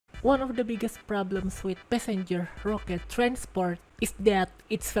One of the biggest problems with passenger rocket transport is that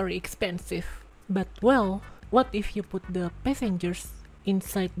it's very expensive. But well, what if you put the passengers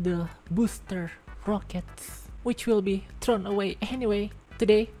inside the booster rockets, which will be thrown away anyway?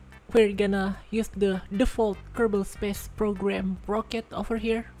 Today, we're gonna use the default Kerbal Space Program rocket over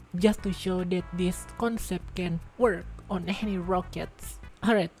here just to show that this concept can work on any rockets.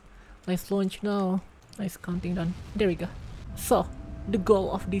 Alright, let's launch now. Nice counting down. There we go. So, the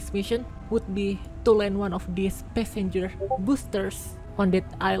goal of this mission would be to land one of these passenger boosters on that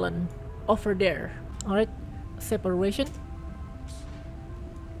island over there. Alright, separation.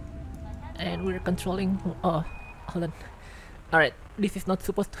 And we're controlling. Oh, hold on. Alright, this is not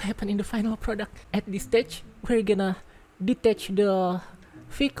supposed to happen in the final product. At this stage, we're gonna detach the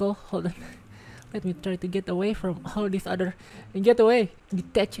vehicle. Hold on. Let me try to get away from all this other. Get away!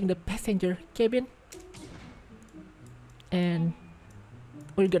 Detaching the passenger cabin. And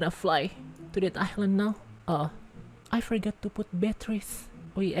we're gonna fly to that island now. I forgot to put batteries.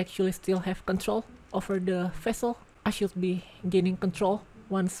 We actually still have control over the vessel. I should be gaining control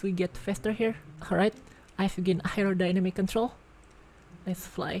once we get faster here. Alright, I've gained aerodynamic control. Let's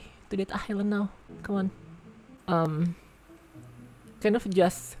fly to that island now. Come on. Kind of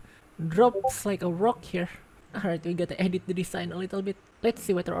just drops like a rock here. Alright, we gotta edit the design a little bit. Let's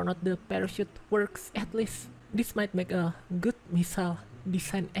see whether or not the parachute works at least. This might make a good missile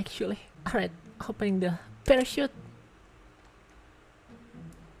design actually. Alright, opening the parachute.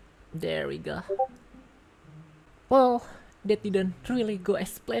 There we go. Well, that didn't really go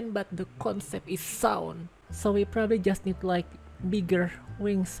as planned, but the concept is sound. So we probably just need like bigger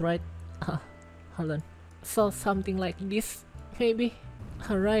wings, right? Hold on. So something like this, maybe.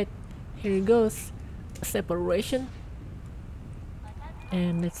 Alright, here goes. Separation.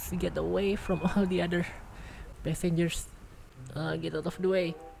 And let's get away from all the other passengers. Get out of the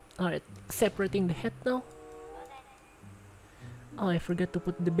way. Alright, separating the head now. Oh, I forgot to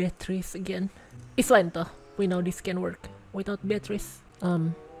put the batteries again. It's fine though. We know this can work without batteries.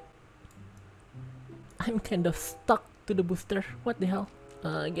 I'm kind of stuck to the booster. What the hell?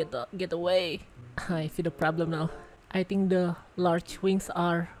 Get away. I see the problem now. I think the large wings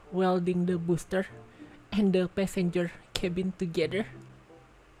are welding the booster and the passenger cabin together.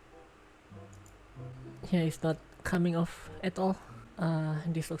 Yeah, it's not coming off at all.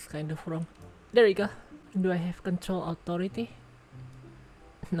 This looks kind of wrong. There we go. Do I have control authority?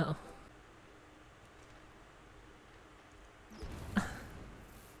 No.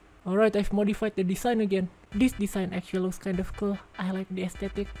 Alright, I've modified the design again. This design actually looks kind of cool. I like the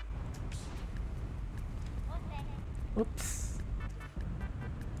aesthetic. Oops.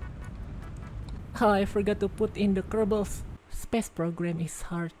 Oh, I forgot to put in the Kerbal Space Program is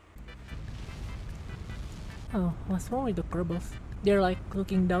hard. Oh, what's wrong with the Kerbals? They're like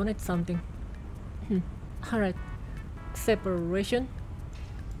looking down at something. Alright. Separation.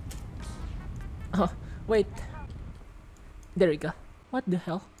 Oh, wait. There we go. What the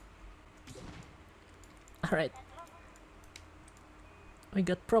hell? Alright. We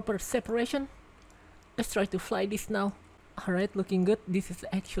got proper separation. Let's try to fly this now. Alright, looking good. This is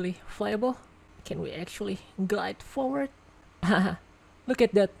actually flyable. Can we actually glide forward? Haha, look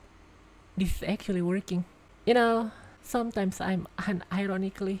at that. This is actually working. You know, sometimes I'm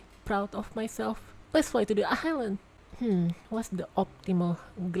unironically proud of myself. Let's fly to the island. What's the optimal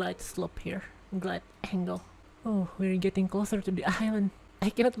glide slope here? Glide angle. Oh, we're getting closer to the island. I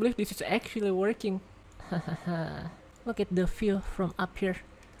cannot believe this is actually working. Look at the view from up here.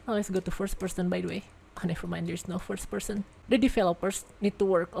 Oh, let's go to first person by the way. Oh, never mind, there's no first person. The developers need to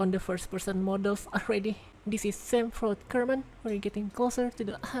work on the first person models already. This is same for Kerbin. We're getting closer to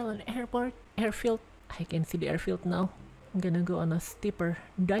the island airfield. I can see the airfield now. I'm gonna go on a steeper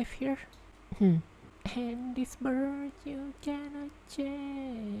dive here. And this bird you cannot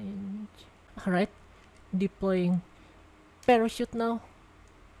change. Alright, deploying parachute now.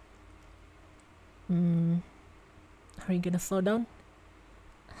 Are you gonna slow down?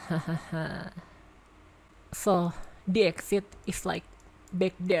 So the exit is like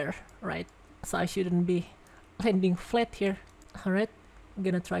back there, right? So I shouldn't be landing flat here. Alright, I'm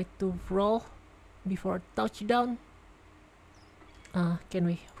gonna try to roll before touchdown. Can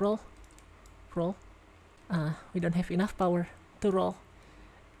we roll? Roll. We don't have enough power to roll.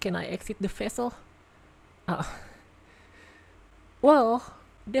 Can I exit the vessel? Well,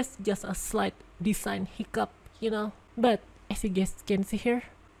 that's just a slight design hiccup, you know. But as you guys can see here,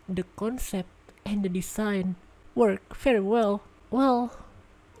 the concept and the design work very well. Well,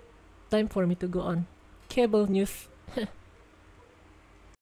 time for me to go on cable news.